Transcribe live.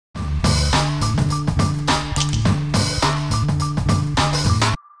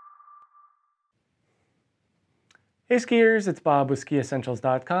Hey skiers, it's Bob with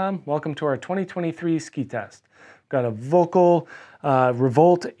Skiessentials.com. Welcome to our 2023 ski test. Got a Volkl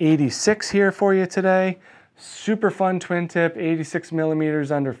Revolt 86 here for you today. Super fun twin tip, 86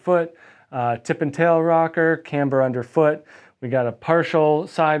 millimeters underfoot, tip and tail rocker, camber underfoot. We got a partial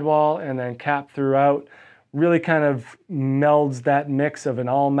sidewall and then cap throughout. Really kind of melds that mix of an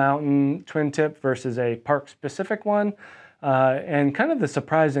all-mountain twin tip versus a park-specific one. And kind of the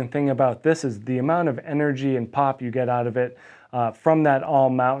surprising thing about this is the amount of energy and pop you get out of it from that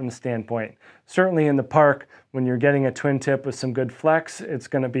all-mountain standpoint. Certainly in the park, when you're getting a twin tip with some good flex, it's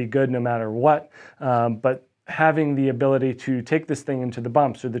going to be good no matter what. But having the ability to take this thing into the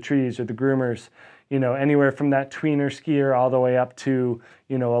bumps or the trees or the groomers, you know, anywhere from that tweener skier all the way up to,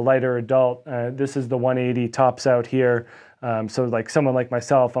 you know, a lighter adult. This is the 180 tops out here. So like someone like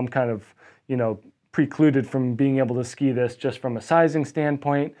myself, I'm kind of, you know, precluded from being able to ski this just from a sizing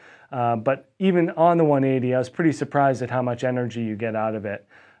standpoint. But even on the 180, I was pretty surprised at how much energy you get out of it.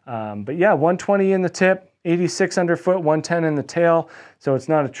 But yeah, 120 in the tip, 86 underfoot, 110 in the tail. So it's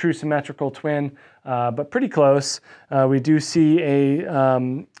not a true symmetrical twin, but pretty close. We do see a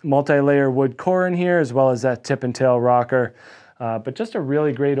multi-layer wood core in here, as well as that tip and tail rocker. But just a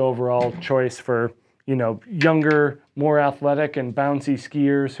really great overall choice for, you know, younger, more athletic and bouncy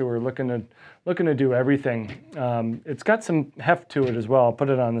skiers who are looking to do everything. It's got some heft to it as well. I'll put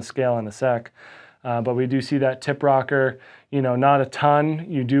it on the scale in a sec. But we do see that tip rocker, you know, not a ton.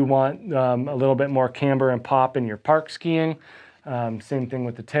 You do want a little bit more camber and pop in your park skiing. Same thing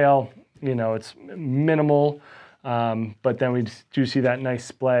with the tail. You know, it's minimal, but then we do see that nice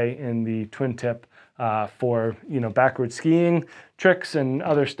splay in the twin tip for, you know, backward skiing tricks and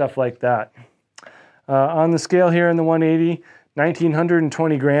other stuff like that. On the scale here in the 180,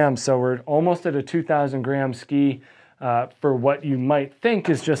 1,920 grams, so we're almost at a 2,000 gram ski for what you might think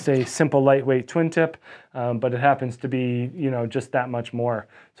is just a simple lightweight twin tip, but it happens to be, you know, just that much more.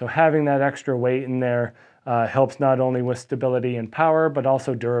 So having that extra weight in there helps not only with stability and power, but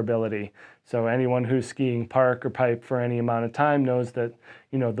also durability. So anyone who's skiing park or pipe for any amount of time knows that,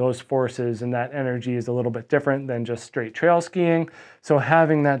 you know, those forces and that energy is a little bit different than just straight trail skiing. So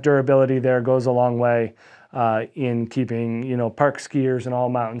having that durability there goes a long way in keeping, you know, park skiers and all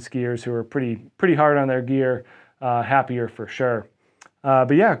mountain skiers who are pretty hard on their gear happier for sure.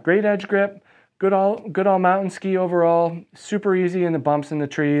 But yeah, great edge grip, good all mountain ski overall, super easy in the bumps in the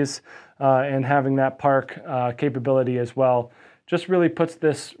trees, and having that park capability as well just really puts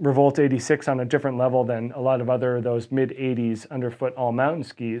this Revolt 86 on a different level than a lot of other those mid-80s underfoot all mountain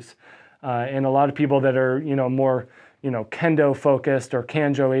skis. And a lot of people that are, you know, more, you know, kendo focused or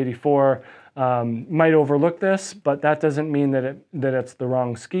Kanjo 84 might overlook this, but that doesn't mean that it's the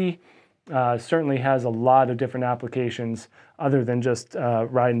wrong ski. Certainly has a lot of different applications other than just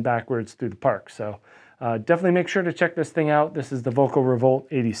riding backwards through the park. So definitely make sure to check this thing out. This is the Volkl Revolt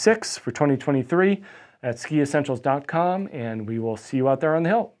 86 for 2023 at Skiessentials.com, and we will see you out there on the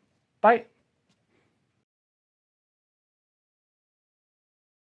hill. Bye.